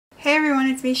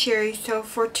it's me, Sherry. So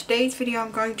for today's video,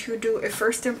 I'm going to do a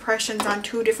first impressions on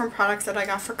two different products that I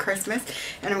got for Christmas,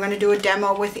 and I'm going to do a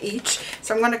demo with each.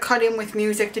 So I'm going to cut in with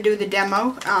music to do the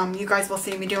demo. You guys will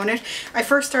see me doing it. I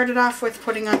first started off with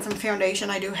putting on some foundation.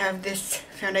 I do have this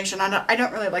foundation on. I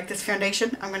don't really like this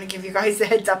foundation. I'm going to give you guys the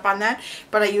heads up on that,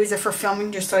 but I use it for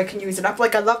filming just so I can use it up.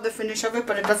 Like, I love the finish of it,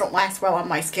 but it doesn't last well on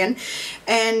my skin.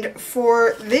 And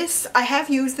for this, I have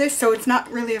used this, so it's not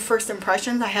really a first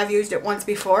impressions. I have used it once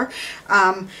before,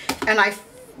 and I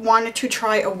wanted to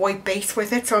try a white base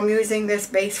with it, so I'm using this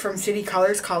base from City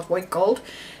Colors called White Gold.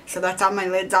 So that's on my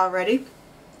lids already.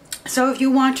 So if you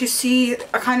want to see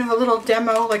a kind of a little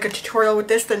demo, like a tutorial with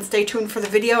this, then stay tuned for the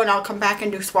video, and I'll come back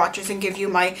and do swatches and give you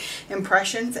my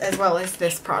impressions, as well as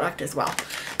this product as well.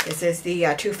 This is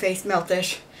the Too Faced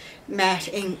Meltish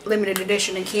Matte Ink Limited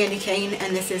Edition in Candy Cane,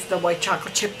 and this is the White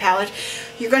Chocolate Chip palette.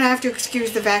 You're going to have to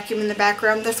excuse the vacuum in the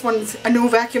background. This one's a new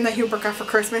vacuum that Hubert got for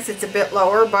Christmas. It's a bit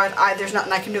lower, but there's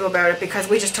nothing I can do about it because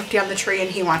we just took down the tree and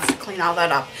he wants to clean all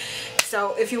that up.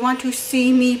 So if you want to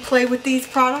see me play with these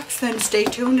products, then stay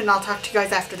tuned, and I'll talk to you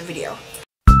guys after the video.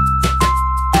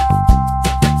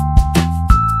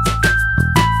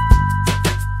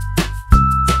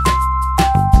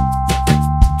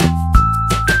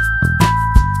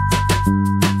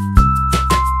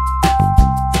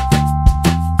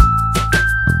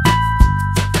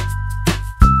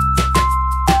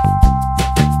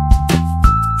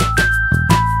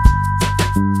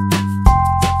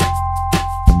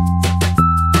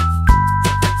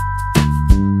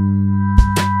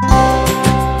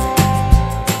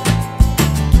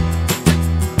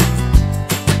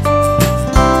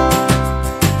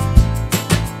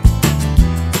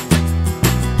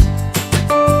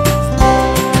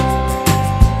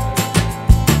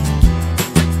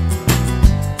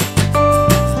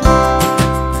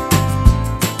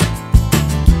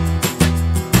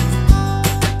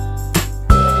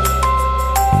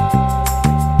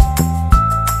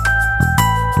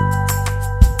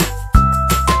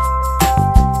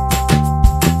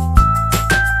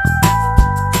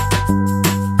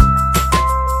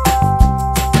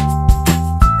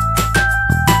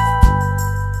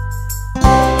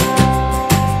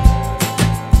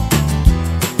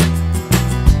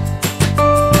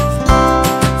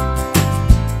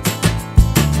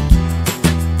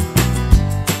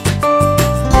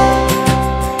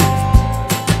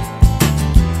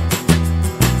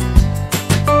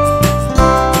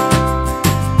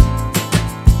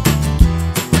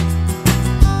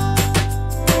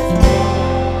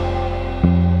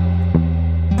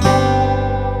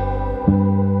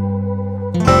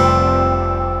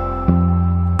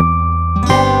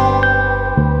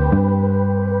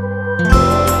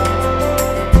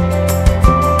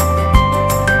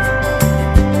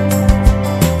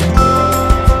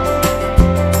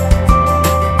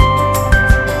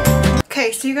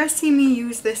 So you guys see me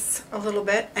use this a little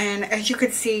bit, and as you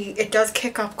can see, it does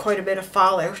kick up quite a bit of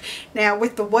fallout. Now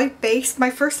with the white base, my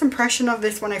first impression of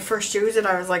this when I first used it,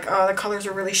 I was like, oh, the colors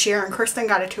are really sheer, and Kristen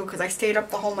got it too because I stayed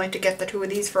up the whole night to get the two of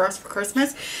these for us for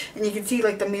Christmas. And you can see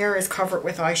like the mirror is covered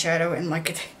with eyeshadow, and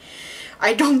like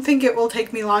I don't think it will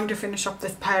take me long to finish up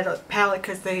this palette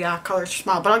because the colors are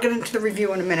small, but I'll get into the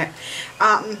review in a minute.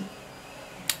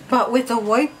 But with the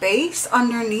white base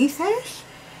underneath it,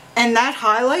 and that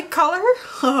highlight color,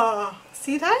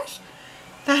 see that?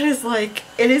 That is like,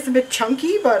 it is a bit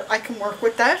chunky, but I can work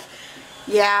with that.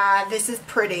 Yeah, this is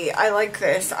pretty. I like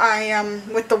this.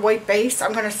 With the white base,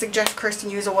 I'm going to suggest Kristen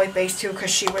use a white base too,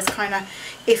 because she was kind of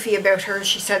iffy about hers.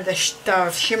 She said the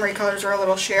shimmery colors are a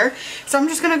little sheer. So I'm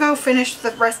just going to go finish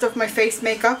the rest of my face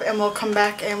makeup, and we'll come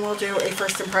back and we'll do a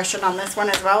first impression on this one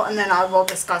as well, and then I will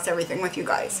discuss everything with you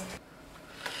guys.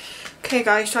 Okay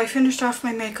guys, so I finished off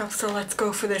my makeup, so let's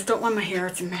go for this. Don't let my hair,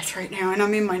 it's a mess right now, and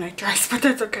I'm in my night dress, but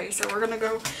that's okay. So we're gonna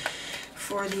go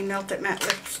for the Melt It Matte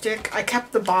Lipstick. I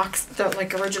kept the box, the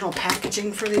like original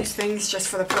packaging for these things just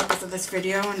for the purpose of this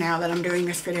video, and now that I'm doing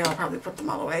this video, I'll probably put them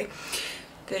all away.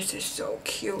 This is so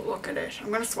cute, look at it.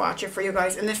 I'm gonna swatch it for you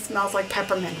guys, and this smells like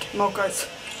peppermint mochas.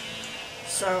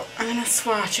 So I'm gonna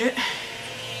swatch it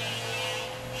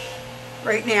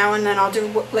right now, and then I'll do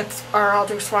lips, or I'll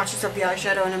do swatches of the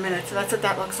eyeshadow in a minute. So that's what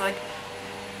that looks like.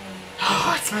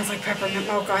 Oh, it smells like peppermint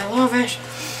mocha. I love it.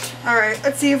 Alright,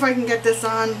 let's see if I can get this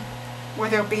on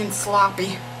without being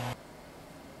sloppy.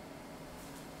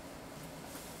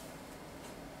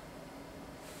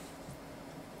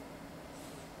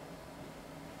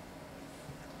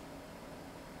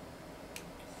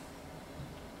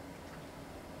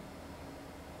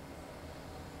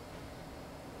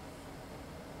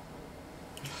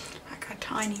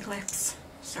 Tiny lips,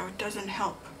 so it doesn't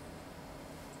help.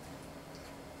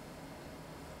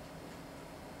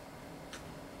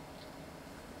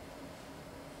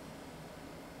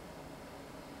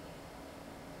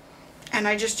 And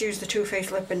I just used the Too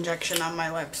Faced lip injection on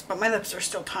my lips, but my lips are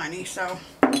still tiny, so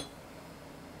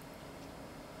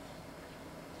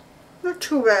not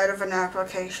too bad of an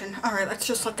application. Alright, let's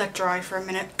just let that dry for a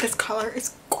minute. This color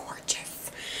is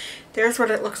gorgeous. There's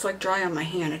what it looks like dry on my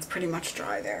hand. It's pretty much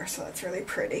dry there, so that's really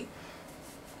pretty.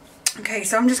 Okay,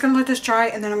 so I'm just going to let this dry,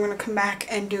 and then I'm going to come back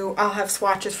and I'll have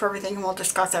swatches for everything, and we'll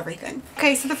discuss everything.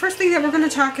 Okay, so the first thing that we're going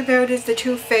to talk about is the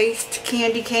Too Faced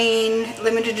Candy Cane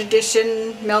Limited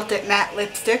Edition Melted Matte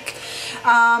Lipstick.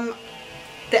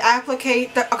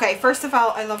 Okay, first of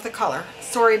all, I love the color.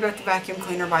 Sorry about the vacuum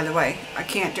cleaner, by the way. I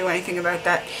can't do anything about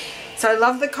that. So I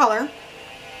love the color.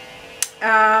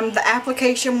 The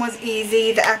application was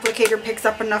easy. The applicator picks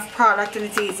up enough product and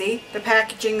it's easy. The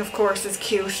packaging, of course, is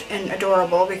cute and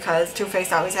adorable because Too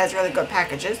Faced always has really good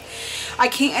packages. I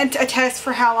can't attest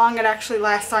for how long it actually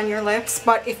lasts on your lips,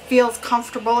 but it feels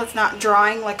comfortable. It's not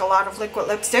drying like a lot of liquid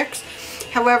lipsticks.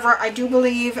 However, I do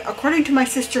believe, according to my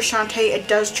sister Shantae, it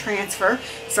does transfer.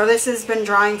 So this has been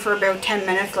drying for about 10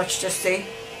 minutes. Let's just see.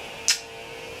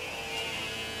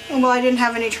 Oh, well, I didn't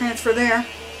have any transfer there.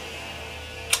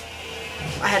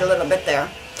 I had a little bit there.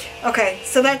 Okay,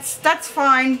 so that's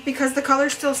fine because the color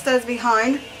still stays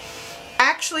behind.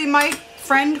 Actually, my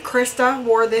friend Krista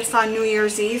wore this on New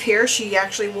Year's Eve here. She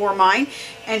actually wore mine,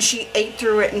 and she ate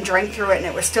through it and drank through it, and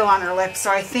it was still on her lips.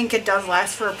 So I think it does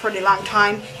last for a pretty long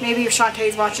time. Maybe if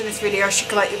Shantae's watching this video, she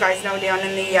could let you guys know down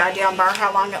in the down bar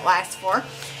how long it lasts for.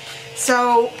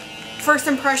 So first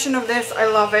impression of this, I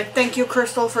love it. Thank you,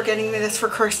 Crystal, for getting me this for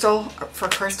Christmas.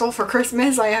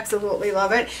 I absolutely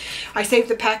love it. I saved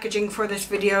the packaging for this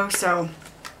video, so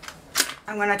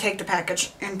I'm going to take the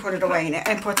package and put it away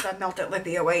and put the Melted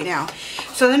Lippy away now.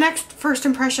 So the next first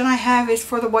impression I have is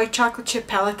for the white chocolate chip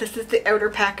palette. This is the outer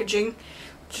packaging.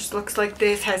 Just looks like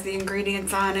this, has the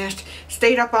ingredients on it.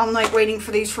 Stayed up all night waiting for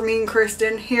these for me and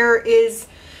Kristen. Here is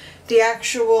the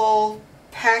actual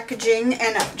packaging,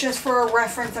 and just for a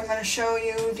reference, I'm going to show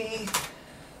you the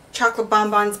Chocolate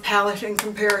Bonbons palette in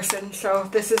comparison. So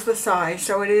this is the size,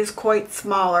 so it is quite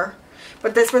smaller.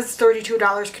 But this was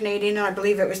 $32 Canadian, and I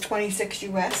believe it was 26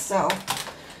 US, so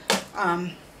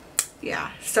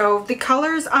yeah. So the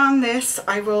colors on this,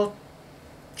 I will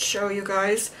show you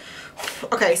guys.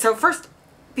 Okay, so first,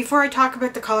 before I talk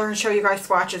about the color and show you guys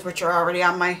swatches, which are already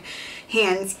on my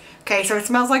hands. Okay, so it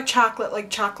smells like chocolate,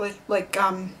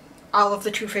 all of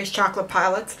the Too Faced chocolate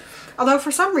palettes. Although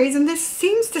for some reason this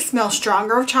seems to smell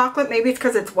stronger of chocolate. Maybe it's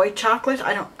because it's white chocolate.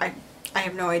 I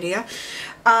have no idea.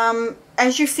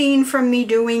 As you've seen from me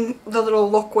doing the little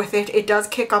look with it, it does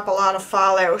kick up a lot of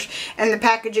fallout, and the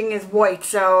packaging is white,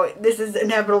 so this is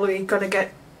inevitably going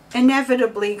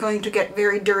to get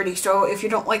very dirty. So if you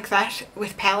don't like that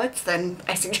with palettes, then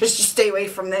I suggest you stay away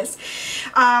from this.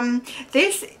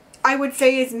 This, I would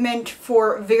say, is meant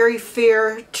for very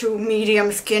fair to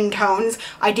medium skin tones.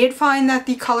 I did find that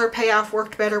the color payoff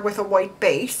worked better with a white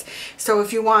base. So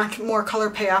if you want more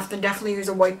color payoff, then definitely use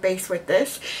a white base with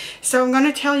this. So I'm going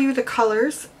to tell you the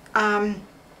colors,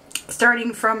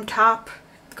 starting from top,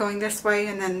 going this way,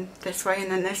 and then this way, and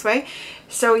then this way.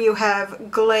 So you have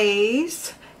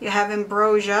Glaze, you have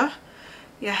Ambrosia,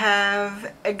 you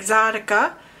have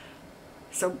Exotica.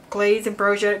 So Glaze,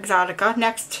 Ambrosia, Exotica.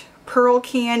 Next, Pearl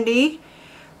Candy,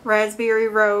 Raspberry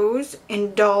Rose,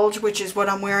 Indulge, which is what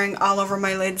I'm wearing all over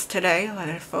my lids today. Let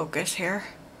it focus here.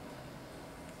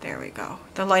 There we go.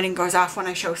 The lighting goes off when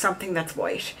I show something that's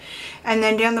white. And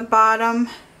then down the bottom,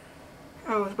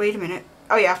 oh, wait a minute.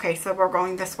 Oh yeah, okay, so we're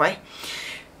going this way.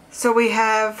 So we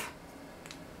have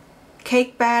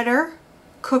Cake Batter,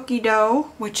 Cookie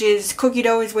Dough, which is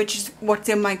what's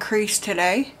in my crease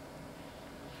today.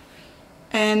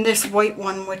 And this white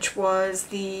one, which was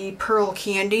the Pearl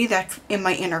Candy, that's in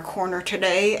my inner corner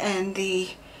today. And the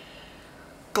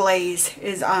Glaze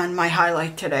is on my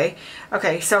highlight today.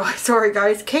 Okay, so sorry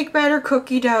guys. Cake Batter,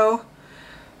 Cookie Dough,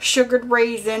 Sugared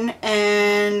Raisin,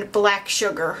 and Black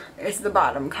Sugar is the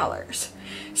bottom colors.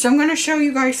 So I'm going to show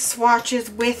you guys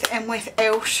swatches with and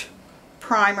without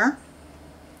primer.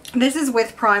 This is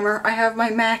with primer. I have my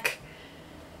MAC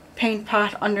paint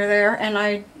pot under there,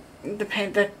 and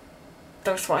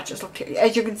those swatches look,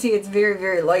 as you can see, it's very,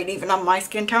 very light even on my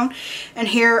skin tone. And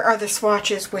here are the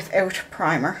swatches without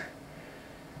primer.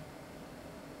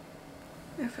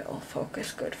 If it will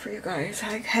focus good for you guys.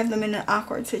 I have them in an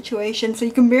awkward situation, so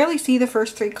you can barely see the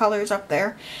first three colors up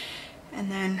there. And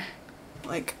then,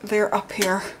 like, they're up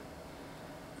here.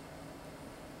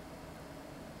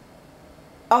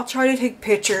 I'll try to take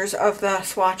pictures of the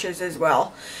swatches as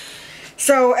well.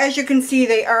 So, as you can see,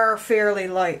 they are fairly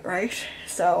light, right?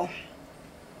 So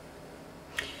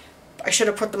I should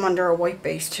have put them under a white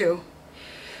base too.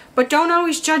 But don't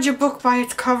always judge a book by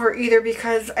its cover either,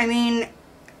 because, I mean,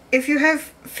 if you have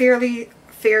fairly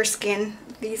fair skin,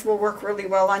 these will work really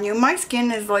well on you. My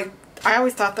skin is like, I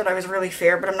always thought that I was really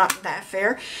fair, but I'm not that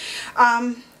fair.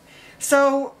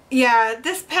 So, yeah,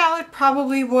 this palette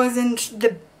probably wasn't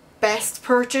the best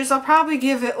purchase. I'll probably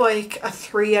give it like a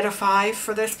 3 out of 5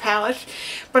 for this palette,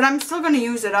 but I'm still going to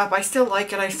use it up. I still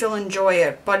like it, I still enjoy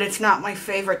it, but it's not my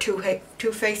favorite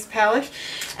Too Faced palette.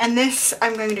 And this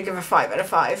I'm going to give a 5 out of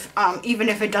 5, even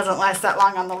if it doesn't last that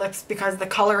long on the lips, because the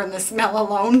color and the smell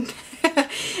alone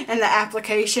and the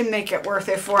application make it worth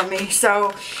it for me.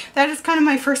 So that is kind of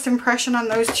my first impression on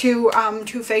those two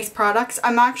Too Faced products.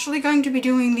 I'm actually going to be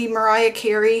doing the Mariah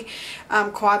Carey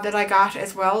quad that I got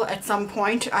as well at some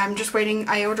point. I'm just waiting.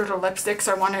 I ordered a lipstick,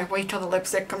 so I want to wait till the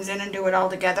lipstick comes in and do it all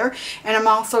together. And I'm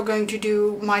also going to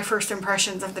do my first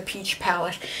impressions of the Peach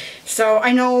palette. So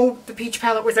I know the Peach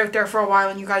palette was out there for a while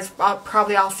and you guys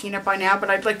probably all seen it by now, but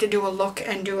I'd like to do a look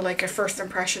and do like a first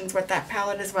impressions with that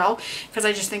palette as well, because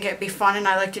I just think it'd be fun, and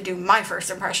I like to do my first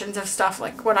impressions of stuff,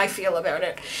 like what I feel about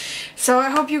it. So I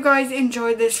hope you guys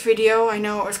enjoyed this video. I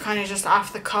know it was kind of just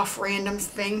off the cuff randoms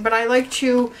thing, but I like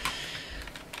to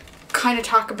kind of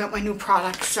talk about my new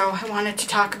products, so I wanted to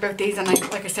talk about these. And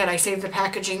like I said, I saved the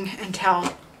packaging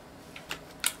until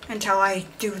I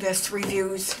do these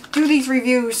reviews,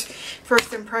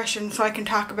 first impressions, so I can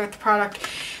talk about the product.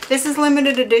 This is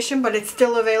limited edition, but it's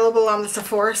still available on the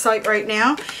Sephora site right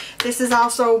now. This is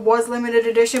was limited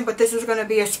edition, but this is going to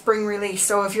be a spring release.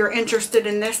 So if you're interested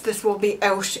in this, this will be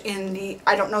out in the,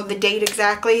 I don't know the date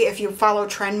exactly. If you follow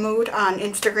Trend Mood on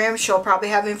Instagram, she'll probably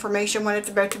have information when it's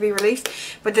about to be released.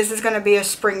 But this is going to be a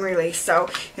spring release. So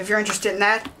if you're interested in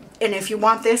that, and if you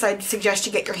want this, I'd suggest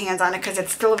you get your hands on it, because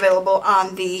it's still available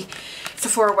on the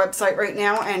Sephora website right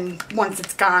now. And once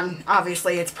it's gone,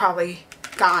 obviously it's probably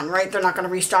gone, right? They're not going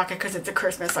to restock it because it's a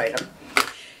Christmas item.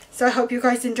 So I hope you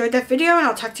guys enjoyed that video, and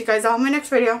I'll talk to you guys all in my next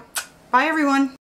video. Bye, everyone.